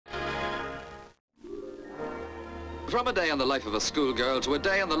From a day in the life of a schoolgirl to a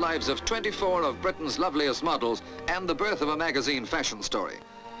day in the lives of 24 of Britain's loveliest models and the birth of a magazine fashion story.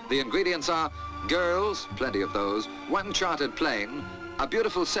 The ingredients are girls, plenty of those, one chartered plane, a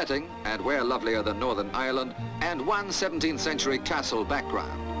beautiful setting, and where lovelier than Northern Ireland, and one 17th century castle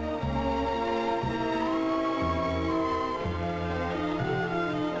background.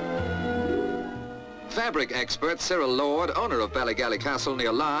 Fabric expert Cyril Lord, owner of Ballygally Castle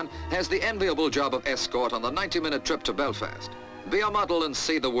near Larne, has the enviable job of escort on the 90-minute trip to Belfast. Be a model and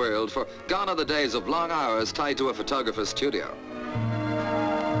see the world, for gone are the days of long hours tied to a photographer's studio.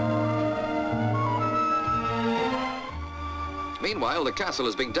 Meanwhile, the castle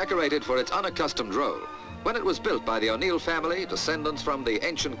is being decorated for its unaccustomed role. When it was built by the O'Neill family, descendants from the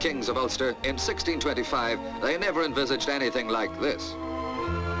ancient kings of Ulster, in 1625, they never envisaged anything like this.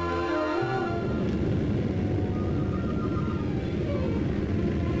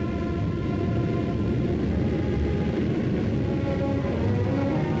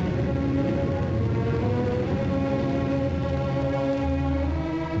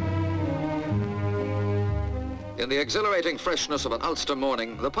 In the exhilarating freshness of an Ulster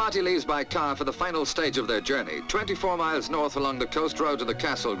morning, the party leaves by car for the final stage of their journey, 24 miles north along the coast road to the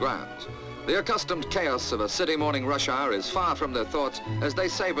castle grounds. The accustomed chaos of a city morning rush hour is far from their thoughts as they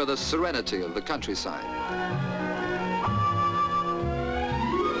savor the serenity of the countryside.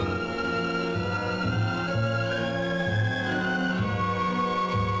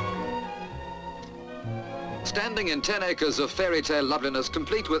 Standing in 10 acres of fairy tale loveliness,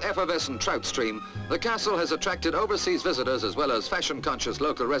 complete with effervescent trout stream, the castle has attracted overseas visitors as well as fashion-conscious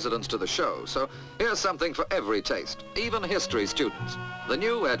local residents to the show. So here's something for every taste, even history students. The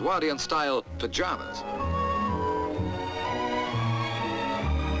new Edwardian-style pajamas.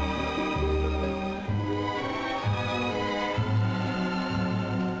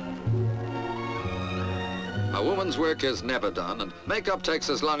 A woman's work is never done, and makeup takes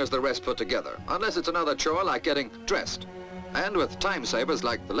as long as the rest put together, unless it's another chore like getting dressed. And with time savers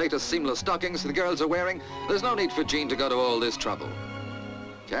like the latest seamless stockings the girls are wearing, there's no need for Jean to go to all this trouble.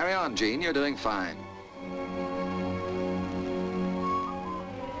 Carry on, Jean, you're doing fine.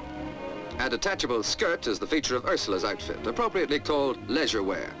 A detachable skirt is the feature of Ursula's outfit, appropriately called leisure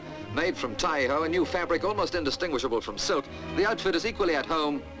wear. Made from Taiho, a new fabric almost indistinguishable from silk, the outfit is equally at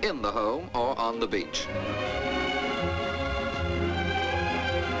home, in the home, or on the beach.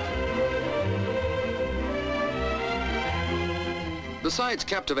 Besides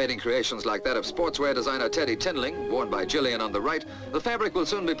captivating creations like that of sportswear designer Teddy Tinling, worn by Gillian on the right, the fabric will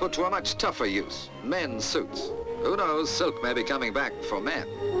soon be put to a much tougher use, men's suits. Who knows, silk may be coming back for men.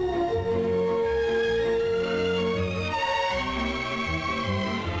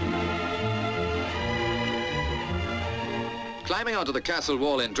 Climbing onto the castle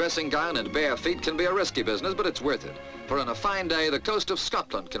wall in dressing gown and bare feet can be a risky business, but it's worth it. For on a fine day, the coast of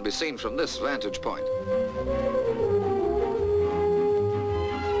Scotland can be seen from this vantage point.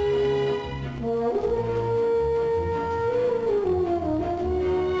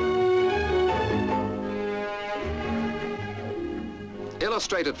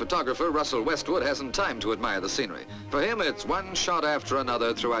 Illustrated photographer Russell Westwood hasn't time to admire the scenery. For him, it's one shot after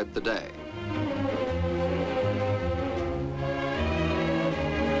another throughout the day.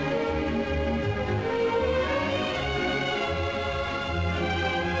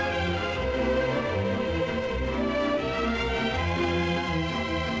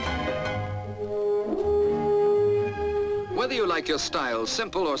 Whether you like your style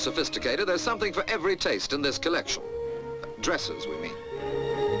simple or sophisticated, there's something for every taste in this collection. Dresses, we mean.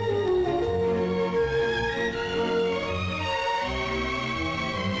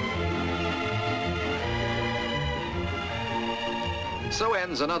 So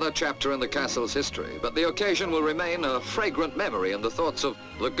ends another chapter in the castle's history, but the occasion will remain a fragrant memory in the thoughts of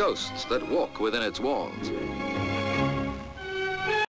the ghosts that walk within its walls.